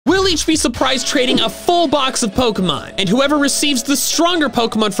each be surprise trading a full box of Pokemon, and whoever receives the stronger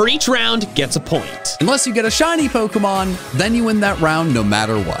Pokemon for each round gets a point. Unless you get a shiny Pokemon, then you win that round no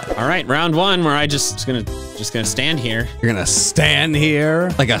matter what. All right, round one, where I just gonna stand here. You're gonna stand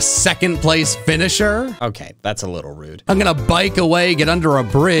here like a second place finisher? Okay, that's a little rude. I'm gonna bike away, get under a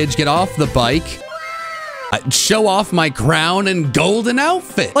bridge, get off the bike, show off my crown and golden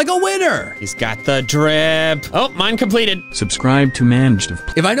outfit like a winner. He's got the drip. Oh, mine completed. Subscribe to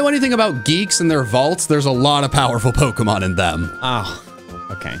MandJTV. If I know anything about geeks and their vaults, there's a lot of powerful Pokemon in them. Oh,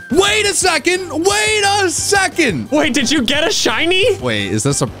 okay. Wait a second! Wait a second! Wait, did you get a shiny? Wait, is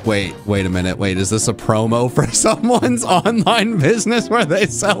this a, wait a minute. Wait, is this a promo for someone's online business where they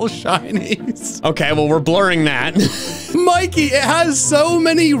sell shinies? Okay, well, we're blurring that. Mikey, it has so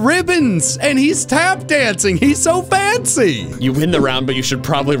many ribbons and he's tap dancing. He's so fancy. You win the round, but you should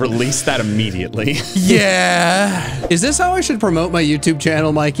probably release that immediately. Yeah. Is this how I should promote my YouTube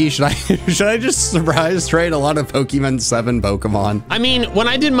channel, Mikey? Should I just surprise trade a lot of PokeMEN7 Pokemon? I mean, when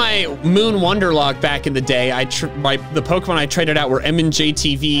I did my Moon Wonderlock back in the day, the Pokemon I traded out were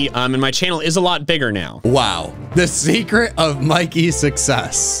MandJTV, and my channel is a lot bigger now. Wow. The secret of Mikey's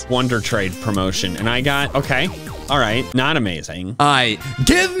success. Wonder Trade promotion, and I got, okay. All right, not amazing. All right,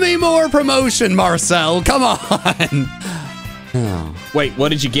 give me more promotion, Marcel. Come on. Oh. Wait, what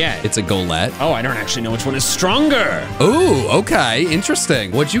did you get? It's a Golett. Oh, I don't actually know which one is stronger. Ooh, okay,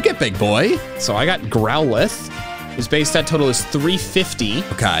 interesting. What'd you get, big boy? So I got Growlithe. His base stat total is 350.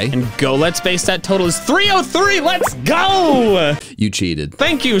 Okay. And Golett's base stat total is 303. Let's go! You cheated.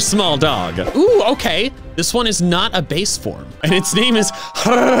 Thank you, small dog. Ooh, okay. This one is not a base form, and its name is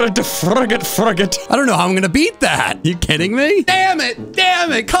Frigate. I don't know how I'm gonna beat that. You kidding me? Damn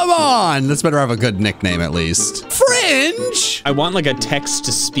it, come on. This better have a good nickname at least. Fringe? I want like a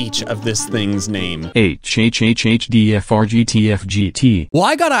text-to-speech of this thing's name. HHHHDFRGTFGT. Well,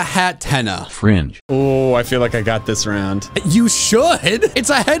 I got a Hatenna. Fringe. Oh, I feel like I got this round. You should. It's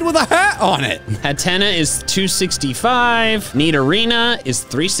a head with a hat on it. Hatenna is 265. Nidorina is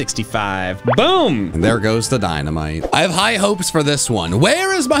 365. Boom! And there goes the dynamite. I have high hopes for this one.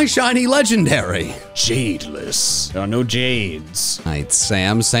 Where is my shiny legendary? Jadeless. There are no Jades. All right,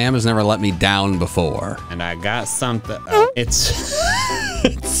 Sam. Sam has never let me down before. And I got something. Oh, it's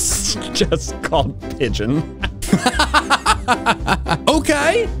just called Pigeon.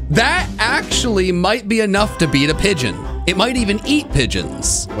 Okay. That actually might be enough to beat a pigeon. It might even eat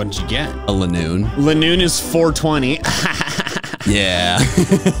pigeons. What did you get? A Lanoon. Lanoon is 420. Yeah.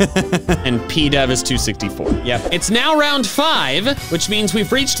 And P-Dev is 264. Yep. It's now round 5, which means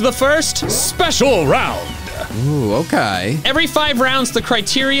we've reached the first special round. Ooh, okay. Every 5 rounds, the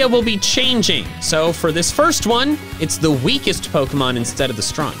criteria will be changing. So for this first one, it's the weakest Pokemon instead of the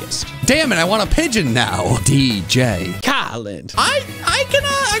strongest. Damn it, I want a pigeon now. DJ. Colin. I can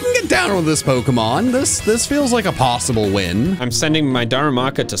get down with this Pokemon. This feels like a possible win. I'm sending my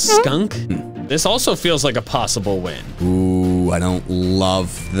Darumaka to Skunk. This also feels like a possible win. Ooh, I don't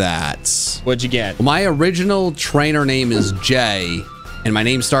love that. What'd you get? Well, my original trainer name is Jay, and my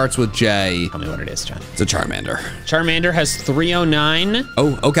name starts with J. Tell me what it is, John. It's a Charmander. Charmander has 309.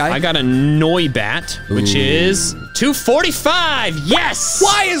 Oh, okay. I got a Noibat, which is 245. Yes!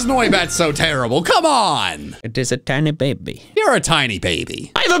 Why is Noibat so terrible? Come on! It is a tiny baby. You're a tiny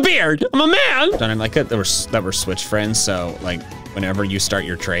baby. I have a beard. I'm a man. Don't I like it? That we're Switch friends, so like whenever you start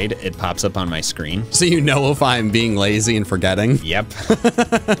your trade, it pops up on my screen. So you know if I'm being lazy and forgetting? Yep.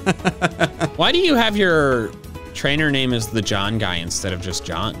 Why do you have your trainer name as the John guy instead of just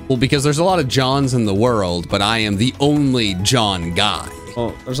John? Well, because there's a lot of Johns in the world, but I am the only John guy.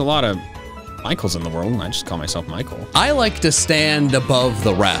 Well, there's a lot of Michaels in the world, and I just call myself Michael. I like to stand above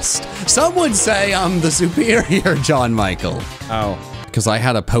the rest. Some would say I'm the superior John Michael. Oh. Because I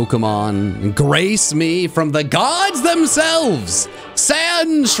had a Pokemon grace me from the gods themselves,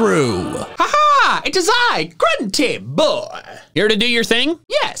 Sandshrew. Haha, it is I, Grunty Boy. Here to do your thing?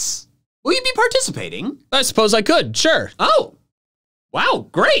 Yes. Will you be participating? I suppose I could, sure. Oh, wow,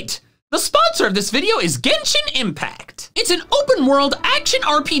 great. The sponsor of this video is Genshin Impact. It's an open world action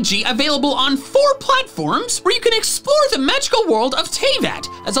RPG available on 4 platforms where you can explore the magical world of Teyvat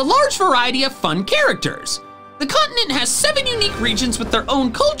as a large variety of fun characters. The continent has 7 unique regions with their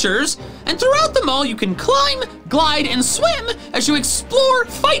own cultures, and throughout them all you can climb, glide, and swim as you explore,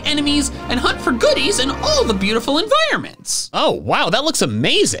 fight enemies, and hunt for goodies in all the beautiful environments. Oh, wow, that looks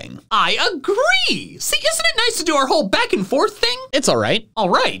amazing. I agree. See, isn't it nice to do our whole back and forth thing? It's all right. All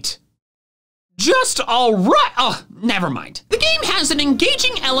right. Just all right. Oh, never mind. The game has an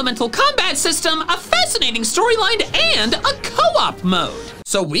engaging elemental combat system, a fascinating storyline, and a co-op mode.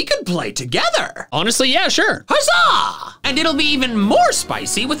 so we could play together. Honestly, yeah, sure. Huzzah! And it'll be even more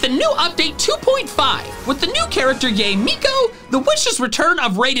spicy with the new update 2.5. With the new character Yae Miko, the wishless return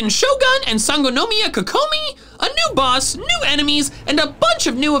of Raiden Shogun and Sangonomiya Kokomi, a new boss, new enemies, and a bunch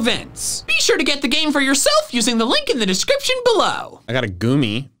of new events. Be sure to get the game for yourself using the link in the description below. I got a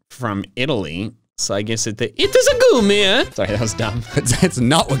Gumi from Italy, so I guess it is a Gumi. Sorry, that was dumb. It's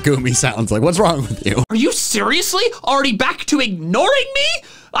not what Gumi sounds like. What's wrong with you? Are you seriously already back to ignoring me?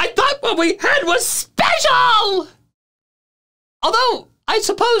 I thought what we had was special! Although, I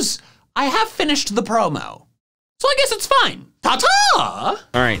suppose I have finished the promo, so I guess it's fine. Ta-ta!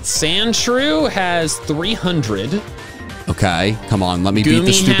 All right, Sandshrew has 300. Okay, come on, let me beat the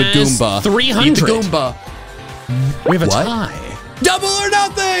Gumi stupid has Goomba. 300. Beat the Goomba. We have a What? tie. Double or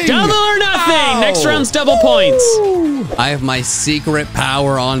nothing! Double or nothing! Ow! Next round's double points. I have my secret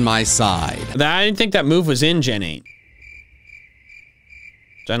power on my side. I didn't think that move was in Gen 8.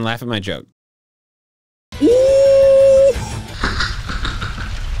 Jen, laugh at my joke.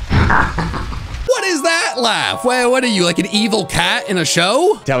 What is that laugh? Wait, what are you, like an evil cat in a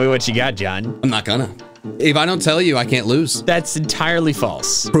show? Tell me what you got, John. I'm not gonna. If I don't tell you, I can't lose. That's entirely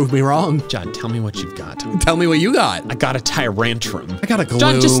false. Prove me wrong. John, tell me what you've got. Tell me what you got. I got a Tyrantrum. I got a Gloom.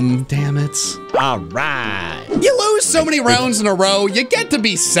 John, just- Damn it. All right. You lose so many rounds in a row, you get to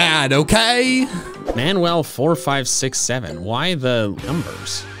be sad, okay? Manuel 4567. Why the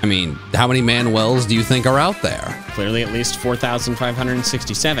numbers? I mean, how many Manuels do you think are out there? Clearly at least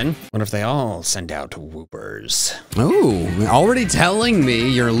 4,567. Wonder if they all send out whoopers. Oh, already telling me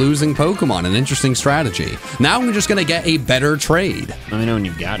you're losing Pokemon, an interesting strategy. Now I'm just gonna get a better trade. Let me know when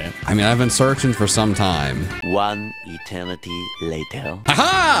you've got it. I mean, I've been searching for some time. One eternity later.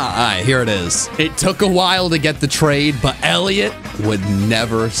 Aha! All right, here it is. It took a while to get the trade, but Elliot would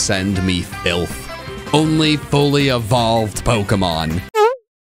never send me filth. Only fully evolved Pokemon.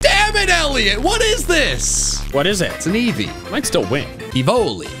 Damn it, Elliot! What is this? What is it? It's an Eevee. Might still win.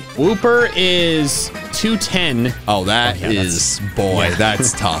 Evoli. Whooper is 210. Oh, that yeah, is, boy,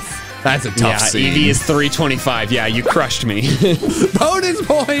 that's tough. That's a tough scene. Eevee is 325. Yeah, you crushed me. Bonus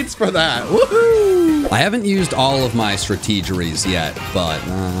points for that. Woohoo! I haven't used all of my strategeries yet, but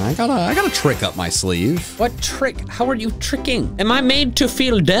I got a trick up my sleeve. What trick? How are you tricking? Am I made to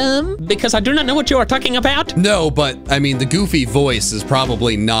feel dumb? Because I do not know what you are talking about. No, but I mean, the goofy voice is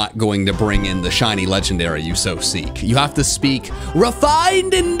probably not going to bring in the shiny legendary you so seek. You have to speak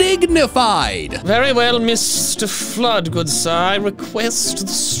refined and dignified. Very well, Mr. Flood, good sir. I request the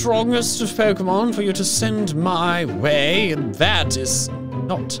strongest of Pokemon for you to send my way, and that is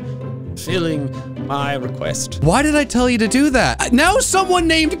not filling my request. Why did I tell you to do that? Now someone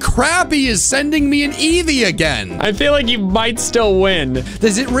named Crappy is sending me an Eevee again. I feel like you might still win.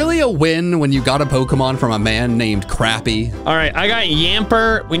 Is it really a win when you got a Pokemon from a man named Crappy? All right, I got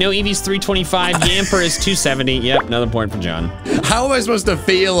Yamper. We know Eevee's 325. Yamper is 270. Yep, another point for John. How am I supposed to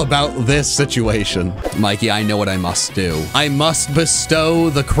feel about this situation? Mikey, I know what I must do. I must bestow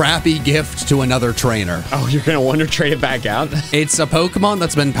the Crappy gift to another trainer. Oh, you're gonna Wonder Trade it back out? It's a Pokemon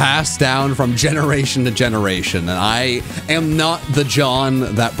that's been passed down from generation to generation, and I am not the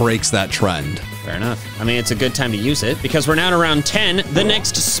John that breaks that trend. Fair enough. I mean, it's a good time to use it because we're now to round 10, the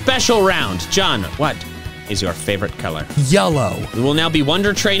next special round. John, what is your favorite color? Yellow. We will now be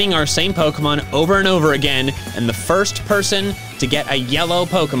Wonder Trading our same Pokemon over and over again, and the first person to get a yellow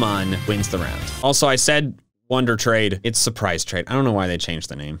Pokemon wins the round. Also, I said Wonder Trade. It's Surprise Trade. I don't know why they changed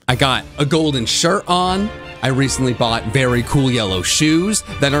the name. I got a golden shirt on. I recently bought very cool yellow shoes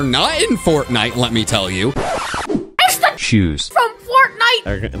that are not in Fortnite, let me tell you. Shoes. From Fortnite!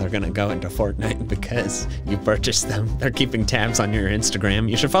 They're gonna go into Fortnite because you purchased them. They're keeping tabs on your Instagram.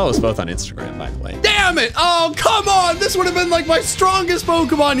 You should follow us both on Instagram, by the way. Damn it! Oh, come on! This would have been like my strongest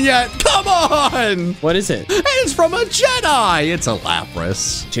Pokemon yet! Come on! What is it? It's from a Jedi! It's a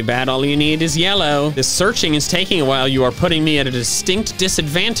Lapras. Too bad all you need is yellow. This searching is taking a while. You are putting me at a distinct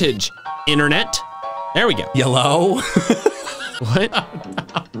disadvantage. Internet. There we go. Yellow? What?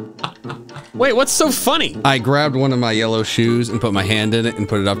 Wait, what's so funny? I grabbed one of my yellow shoes and put my hand in it and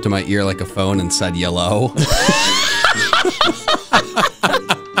put it up to my ear like a phone and said yellow.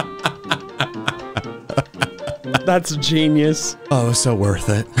 That's genius. Oh, so worth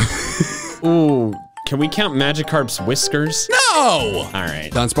it. Ooh, can we count Magikarp's whiskers? No! All right.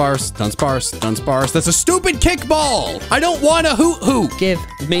 Dunsparce, Dunsparce, Dunsparce. That's a stupid kickball. I don't want a hoot hoot. Give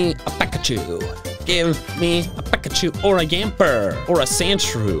me a Pikachu. Give me a Pikachu or a Yamper or a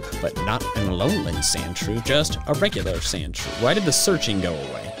Sandshrew, but not an Alolan Sandshrew, just a regular Sandshrew. Why did the searching go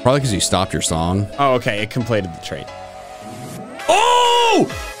away? Probably because you stopped your song. Oh, okay, it completed the trade. Oh!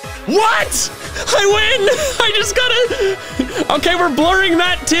 What? I win! I just got a... Okay, we're blurring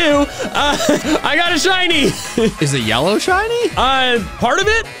that too. I got a shiny. Is it yellow shiny? Part of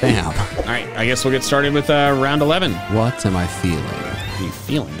it? Damn. All right, I guess we'll get started with round 11. What am I feeling? What are you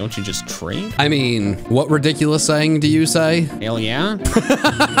feeling? Don't you just trade? I mean, what ridiculous saying do you say? Hell yeah.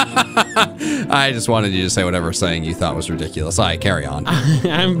 I just wanted you to say whatever saying you thought was ridiculous. All right, carry on.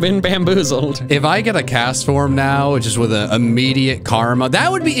 I've been bamboozled. If I get a cast form now, just with an immediate karma,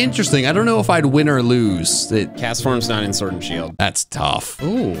 that would be interesting. I don't know if I'd win or lose. Cast form's not in Sword and Shield. That's tough.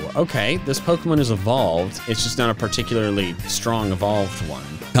 Ooh, okay. This Pokemon is evolved. It's just not a particularly strong evolved one.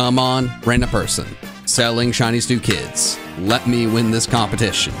 Come on, random person. Selling shinies to kids. Let me win this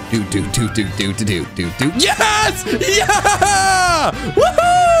competition. Do. Yes! Yeah!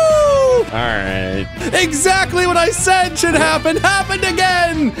 Woohoo! All right. Exactly what I said should happen happened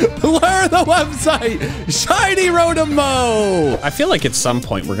again. Blur the website. Shiny Rotom-Mow. I feel like at some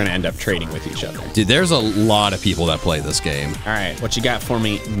point we're gonna end up trading with each other. Dude, there's a lot of people that play this game. All right, what you got for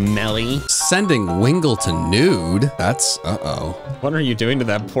me, Melly? Sending Wingle to nude. That's uh-oh. What are you doing to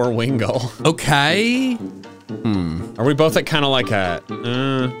that poor Wingle? Okay. Are we both at kind of like a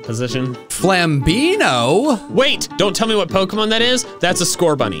position? Flambino? Wait, don't tell me what Pokemon that is. That's a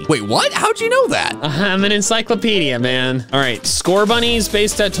Score Bunny. Wait, what? How'd you know that? I'm an encyclopedia, man. All right, Score Bunny's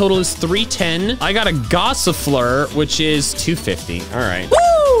base stat total is 310. I got a Gossifleur, which is 250. All right. Woo!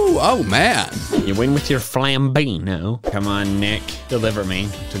 Oh, man. You win with your Flambino. Come on, Nick. Deliver me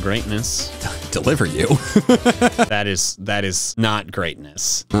to greatness. Deliver you. That is not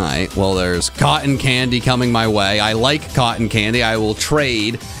greatness. All right, well, there's cotton candy coming my way. I like cotton candy. I will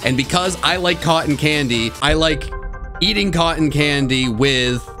trade. And because I like cotton candy, I like eating cotton candy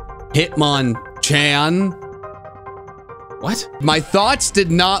with Hitmonchan. What? My thoughts did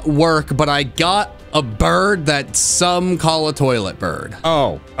not work, but I got a bird that some call a toilet bird.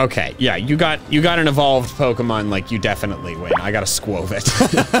 Oh, okay. Yeah, you got an evolved Pokemon, like you definitely win. I got a Squovit.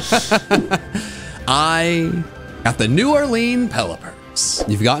 I got the New Orleans Pelipper's.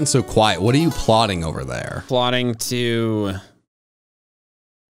 You've gotten so quiet. What are you plotting over there? Plotting to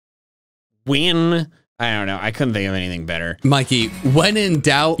win. I don't know. I couldn't think of anything better. Mikey, when in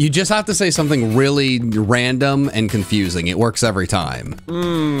doubt, you just have to say something really random and confusing. It works every time.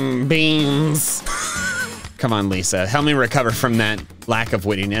 Beans. Come on, Lisa. Help me recover from that lack of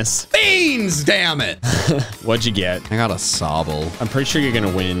wittiness. Beans, damn it. What'd you get? I got a Sobble. I'm pretty sure you're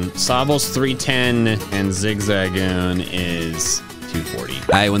gonna win. Sobble's 310 and Zigzagoon is 240.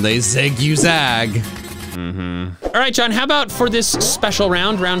 Hey, when they zig, you zag. All right, John, how about for this special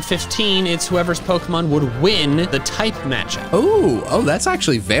round, round 15, it's whoever's Pokemon would win the type matchup. Oh, that's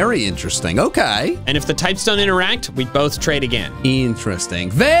actually very interesting. Okay. And if the types don't interact, we both trade again.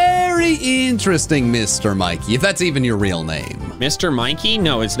 Interesting. Very interesting, Mr. Mikey, if that's even your real name. Mr. Mikey?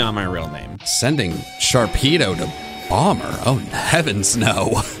 No, it's not my real name. Sending Sharpedo to Bomber? Oh, heavens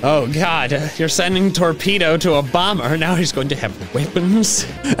no. Oh God, you're sending Torpedo to a bomber. Now he's going to have weapons.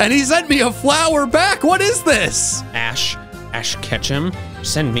 And he sent me a flower back. What is this? Ash Ketchum,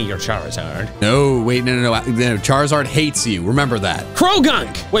 send me your Charizard. No, wait, no. Charizard hates you. Remember that.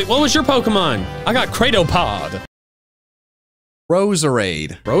 Krogunk! Wait, what was your Pokemon? I got Cratopod.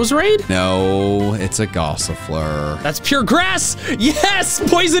 Roserade. Roserade? No, it's a Gossifleur. That's pure grass! Yes!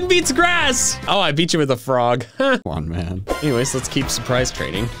 Poison beats grass! Oh, I beat you with a frog. Come on, man. Anyways, let's keep surprise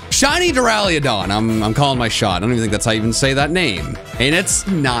trading. Shiny Duraludon. I'm calling my shot. I don't even think that's how you even say that name. And it's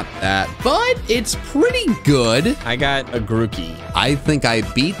not that, but it's pretty good. I got a Grookey. I think I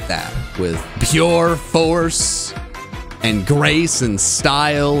beat that with pure force and grace and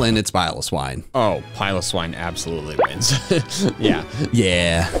style, and it's Piloswine. Oh, Piloswine absolutely wins. Yeah.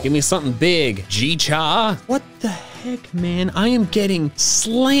 Yeah. Give me something big. G-Cha? What the heck, man? I am getting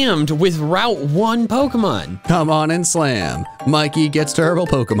slammed with Route 1 Pokemon. Come on and slam. Mikey gets turbo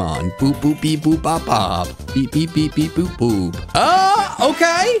Pokemon. Boop, boop, beep, boop, bop, bop. Beep, beep, beep, beep, boop, boop.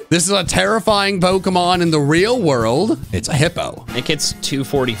 Okay. This is a terrifying Pokemon in the real world. It's a hippo. It gets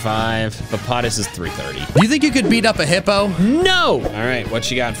 245. Vapotis is 330. Do you think you could beat up a hippo? No! All right,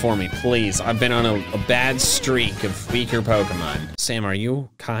 what you got for me, please? I've been on a bad streak of weaker Pokemon. Sam, are you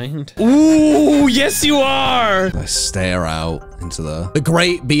kind? Ooh, yes you are! I stare out into the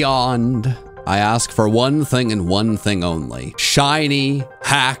great beyond. I ask for one thing and one thing only. Shiny,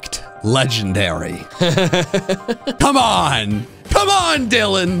 hacked, legendary. Come on! Come on,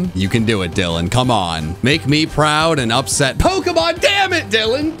 Dylan! You can do it, Dylan. Come on. Make me proud and upset Pokemon. Damn it,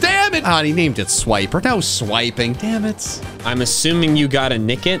 Dylan! Damn it! Ah, he named it Swiper. No swiping. Damn it. I'm assuming you got a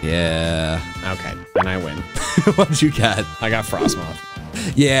Nickit? Yeah. Okay, then I win. What'd you get? I got Frostmoth.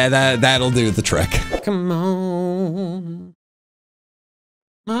 Yeah, that'll do the trick. Come on.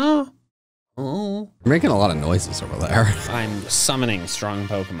 Oh. You're making a lot of noises over there. I'm summoning strong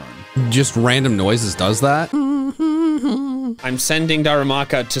Pokemon. Just random noises does that? I'm sending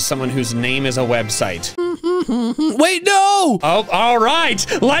Darumaka to someone whose name is a website. Wait, no! Oh, all right,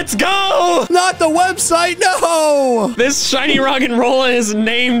 let's go! Not the website, no! This shiny rock and roll is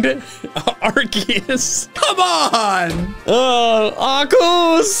named Arceus. Come on!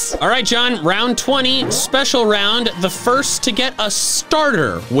 Arceus! All right, John, round 20, special round. The first to get a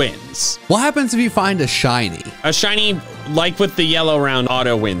starter wins. What happens if you find a shiny? A shiny, like with the yellow round,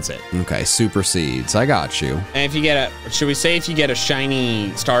 auto wins it. Okay, supersedes. I got you. And if you get should we say if you get a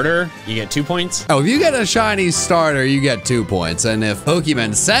shiny starter, you get 2 points? Oh, if you get a shiny starter, you get 2 points. And if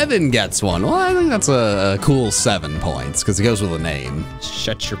PokeMEN7 gets one, well, I think that's a cool 7 points because it goes with a name.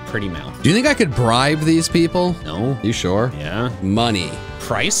 Shut your pretty mouth. Do you think I could bribe these people? No. You sure? Yeah. Money.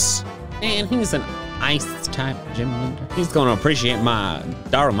 Price? Man, he's an ice type gym leader. He's gonna appreciate my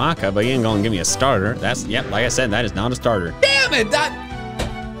Darumaka, but he ain't gonna give me a starter. That's, yep, like I said, that is not a starter. Damn it,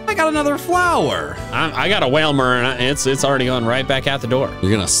 I got another flower. I got a Whalmer, and it's already going right back out the door.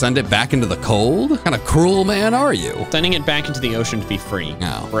 You're gonna send it back into the cold? What kind of cruel man are you? Sending it back into the ocean to be free.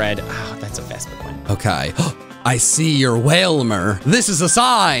 Oh. Bread, that's a Vespa coin. Okay. I see your Whalmer. This is a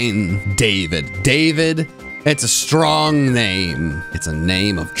sign. David. David, it's a strong name. It's a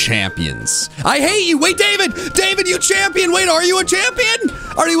name of champions. I hate you. Wait, David. David, you champion. Wait, are you a champion?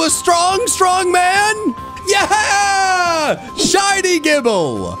 Are you a strong man? Yeah! Shiny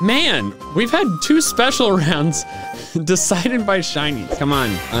Gibble. Man, we've had 2 special rounds decided by shinies. Come on,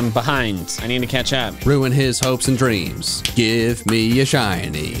 I'm behind. I need to catch up. Ruin his hopes and dreams. Give me a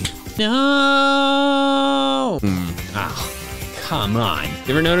shiny. No! Oh, come on. You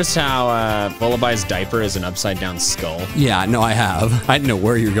ever notice how Lullaby's diaper is an upside down skull? Yeah, no, I have. I didn't know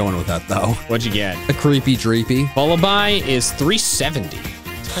where you're going with that, though. What'd you get? A creepy dreepy. Lullaby is 370.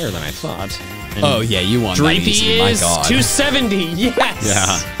 It's higher than I thought. And oh, yeah, you won that Dreepy easy. My is God. 270, yes!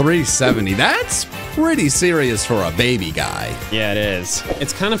 Yeah, 370. That's pretty serious for a baby guy. Yeah, it is.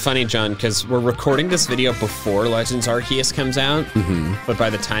 It's kind of funny, John, because we're recording this video before Legends Arceus comes out, but by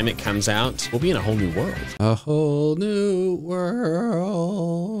the time it comes out, we'll be in a whole new world. A whole new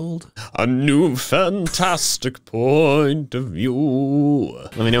world. A new fantastic point of view.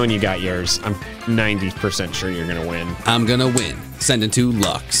 Let me know when you got yours. I'm 90% sure you're gonna win. I'm gonna win. Send it to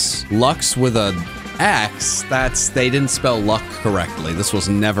Lux. Lux with a X, they didn't spell luck correctly. This was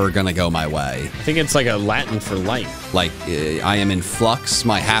never gonna go my way. I think it's like a Latin for light. Like, I am in flux.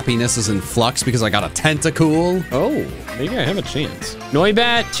 My happiness is in flux because I got a tentacool. Oh, maybe I have a chance.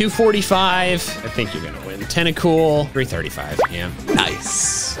 Noibat, 245. I think you're gonna win. Tentacool, 335, yeah.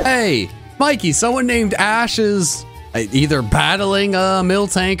 Nice. Hey, Mikey, someone named Ash is either battling a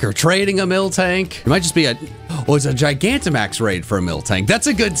Miltank or trading a Miltank. It might just be it's a Gigantamax raid for a Miltank. That's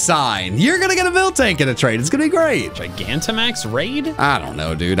a good sign. You're gonna get a Miltank in a trade. It's gonna be great. Gigantamax raid? I don't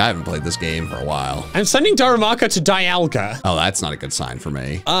know, dude. I haven't played this game for a while. I'm sending Darumaka to Dialga. Oh, that's not a good sign for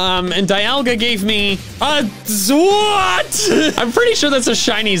me. And Dialga gave me a what? I'm pretty sure that's a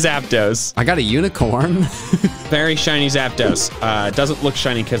shiny Zapdos. I got a unicorn. Very shiny Zapdos. Doesn't look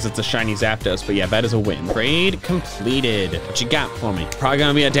shiny because it's a shiny Zapdos, but yeah, that is a win. Grade completed. What you got for me? Probably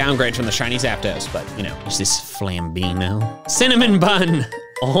gonna be a downgrade from the shiny Zapdos, but you know, it's this Flambino. Cinnamon Bun.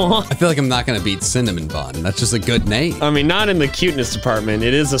 Oh. I feel like I'm not gonna beat Cinnamon Bun. That's just a good name. I mean, not in the cuteness department.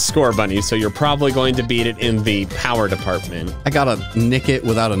 It is a score bunny, so you're probably going to beat it in the power department. I gotta nick it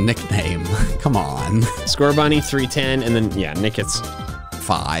without a nickname. Come on. Score bunny, 310, and then, yeah, Nicket's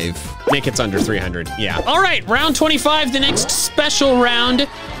 5. Nicket's under 300, yeah. All right, round 25, the next special round.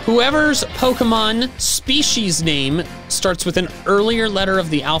 Whoever's Pokemon species name starts with an earlier letter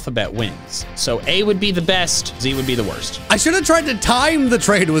of the alphabet wins. So A would be the best, Z would be the worst. I should have tried to time the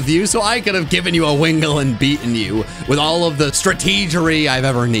trade with you so I could have given you a Wingull and beaten you with all of the strategery I've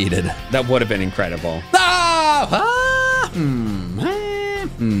ever needed. That would have been incredible.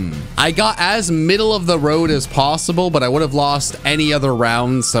 I got as middle of the road as possible, but I would have lost any other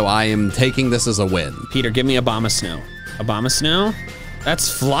round, so I am taking this as a win. Peter, give me Abomasnow. Abomasnow? That's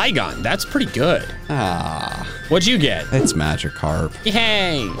Flygon. That's pretty good. What'd you get? It's Magikarp.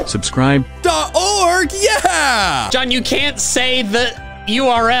 Yay. Subscribe.org, yeah! John, you can't say the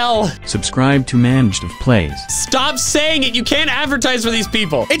URL. Subscribe to MandJTV. Stop saying it. You can't advertise for these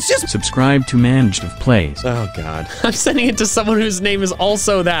people. It's just Subscribe to MandJTV. Oh God. I'm sending it to someone whose name is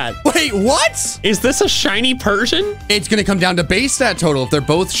also that. Wait, what? Is this a shiny Persian? It's gonna come down to base stat total if they're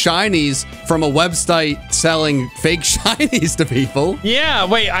both shinies from a website selling fake shinies to people. Yeah,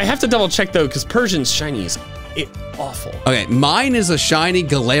 wait, I have to double check though, because Persian's shiny is awful. Okay, mine is a shiny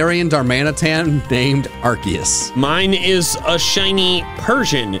Galarian Darmanitan named Arceus. Mine is a shiny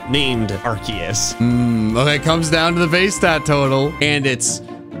Persian named Arceus. Okay, it comes down to the base stat total, and it's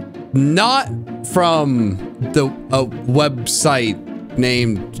not from the website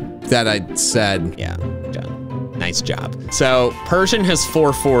name that I said. Yeah, John, nice job. So Persian has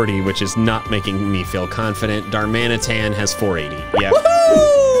 440, which is not making me feel confident. Darmanitan has 480. Yep.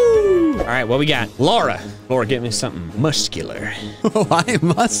 All right, what we got? Laura, give me something muscular. Why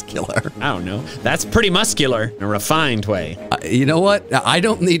muscular? I don't know. That's pretty muscular in a refined way. You know what? I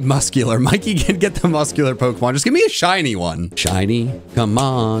don't need muscular. Mikey can get the muscular Pokemon. Just give me a shiny one. Shiny, come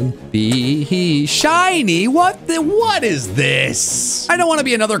on, be shiny. What is this? I don't want to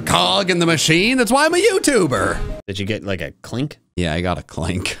be another cog in the machine. That's why I'm a YouTuber. Did you get like a clink? Yeah, I got a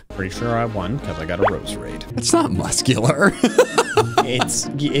clink. Pretty sure I won because I got a Roserade. It's not muscular. Yes,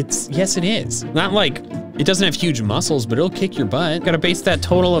 it is. Not like, it doesn't have huge muscles, but it'll kick your butt. Got to base that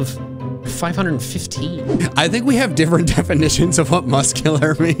total of 515. I think we have different definitions of what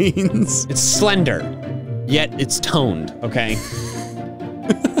muscular means. It's slender, yet it's toned, okay?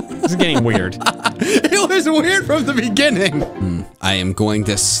 This is getting weird. It was weird from the beginning. I am going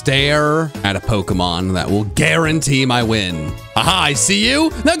to stare at a Pokemon that will guarantee my win. Aha, I see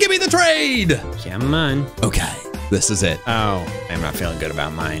you. Now give me the trade. Come on. Okay, this is it. Oh, I'm not feeling good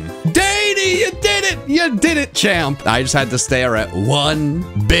about mine. Danny, you did it! You did it, champ! I just had to stare at one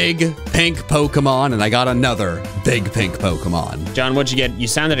big pink Pokemon, and I got another big pink Pokemon. John, what'd you get? You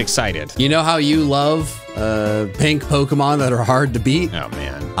sounded excited. You know how you love pink Pokemon that are hard to beat? Oh,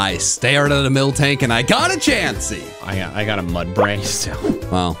 man. I stared at a Miltank, and I got a Chansey. I got a Mudbray, so.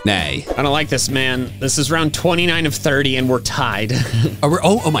 Well, nay. I don't like this, man. This is round 29 of 30, and we're tied.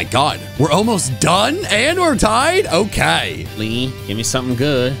 Oh my God. We're almost done, and we're tied? Okay. Lee, give me something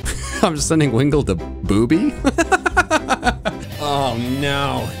good. I'm just sending Wingull to Booby. Oh,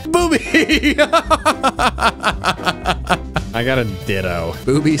 no. Booby! I got a Ditto.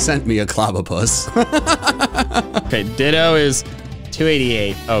 Booby sent me a Clobopus. Okay, Ditto is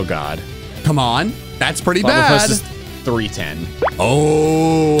 288. Oh, God. Come on. That's pretty Clobopus bad. is 310.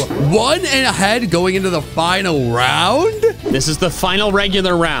 Oh, 1 and ahead going into the final round? This is the final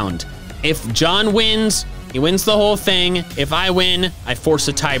regular round. If John wins, he wins the whole thing. If I win, I force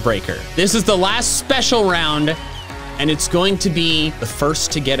a tiebreaker. This is the last special round, and it's going to be the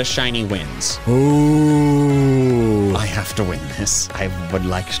first to get a shiny wins. Ooh. I have to win this. I would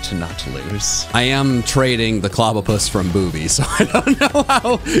like to not lose. I am trading the Clobopus from Booby, so I don't know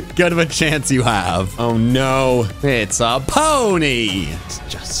how good of a chance you have. Oh, no. It's a pony. It's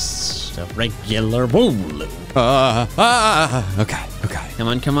just a regular Wooloo. Okay.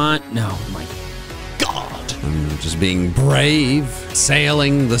 Come on. No, my God. I'm just being brave,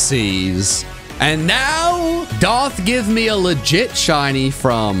 sailing the seas. And now, doth give me a legit shiny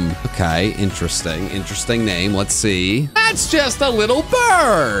from, okay, interesting name. Let's see. That's just a little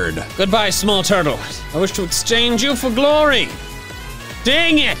bird. Goodbye, small turtle. I wish to exchange you for glory.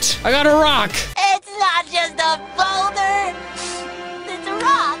 Dang it, I got a rock. It's not just a boulder, it's a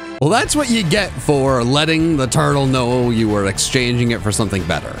rock. Well, that's what you get for letting the turtle know you were exchanging it for something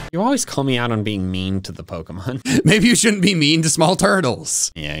better. You always call me out on being mean to the Pokemon. Maybe you shouldn't be mean to small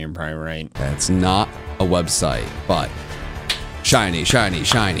turtles. Yeah, you're probably right. That's not a website, but shiny.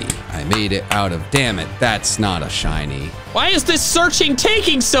 I made it out of, damn it, that's not a shiny. Why is this searching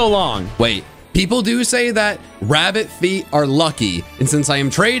taking so long? Wait, people do say that rabbit feet are lucky, and since I am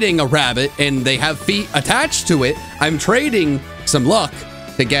trading a rabbit and they have feet attached to it, I'm trading some luck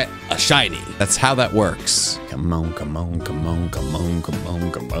to get a shiny. That's how that works. Come on.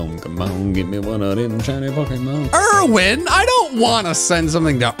 Give me one of them shiny Pokemon. Irwin? I don't want to send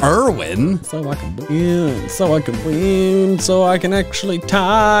something to Irwin. So I can win, so I can actually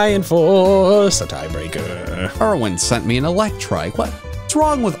tie and force a tiebreaker. Irwin sent me an Electrike. What's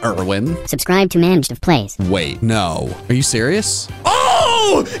wrong with Irwin? Subscribe to MandJTV. Wait, no. Are you serious?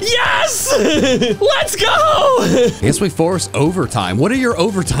 Oh, yes! Let's go! I guess we force overtime. What are your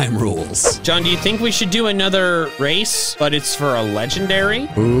overtime rules? John, do you think we should do another race, but it's for a legendary?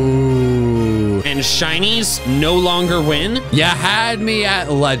 Ooh. And shinies no longer win? You had me at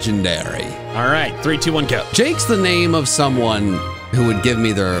legendary. All right, 3, 2, 1, go. Jake's the name of someone who would give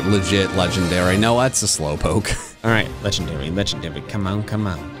me their legit legendary. No, that's a slowpoke. All right, legendary, come on.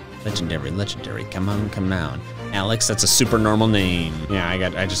 Legendary, come on. Alex, that's a super normal name. Yeah,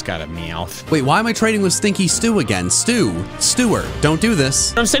 I just got a Meowth. Wait, why am I trading with Stinky Stu again? Stewart, don't do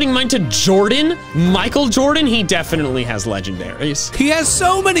this. I'm sending mine to Jordan. Michael Jordan, he definitely has legendaries. He has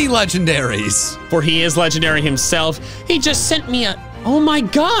so many legendaries. For he is legendary himself. He just sent me a Oh my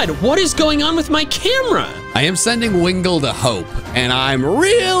God, what is going on with my camera? I am sending Wingle to Hope, and I'm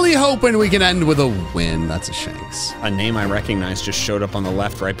really hoping we can end with a win. That's a Shanks. A name I recognize just showed up on the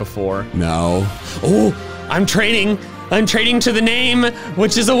left right before. No. Oh, I'm trading. I'm trading to the name,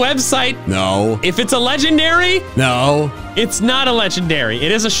 which is a website. No. If it's a legendary, No. it's not a legendary.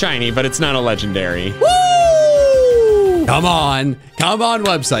 It is a shiny, but it's not a legendary. Woo! Come on. Come on,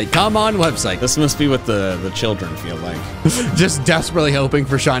 website. Come on, website. This must be what the children feel like. Just desperately hoping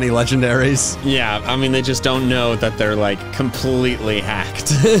for shiny legendaries. Yeah, I mean, they just don't know that they're like completely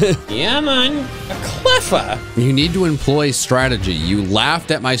hacked. Yeah, man. A Cleffa. You need to employ strategy. You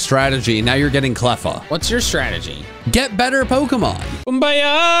laughed at my strategy, and now you're getting Cleffa. What's your strategy? Get better Pokemon.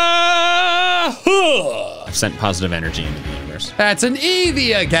 Kumbaya! Huh. I've sent positive energy into the universe. That's an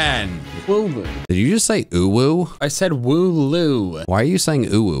Eevee again. Woo-woo. Did you just say uwu? I said woo-loo. Why are you saying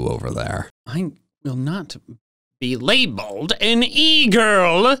uwu over there? I will not be labeled an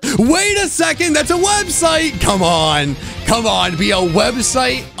e-girl. Wait a second, that's a website. Come on, be a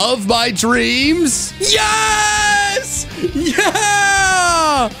website of my dreams. Yes!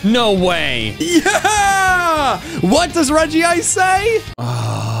 Yeah! No way. Yeah! What does Reggie Ice say?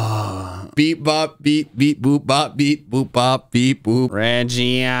 Beep bop beep beep boop bop beep boop bop beep boop.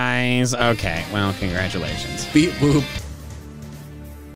 Reggie Eyes. Okay, well, congratulations. Beep boop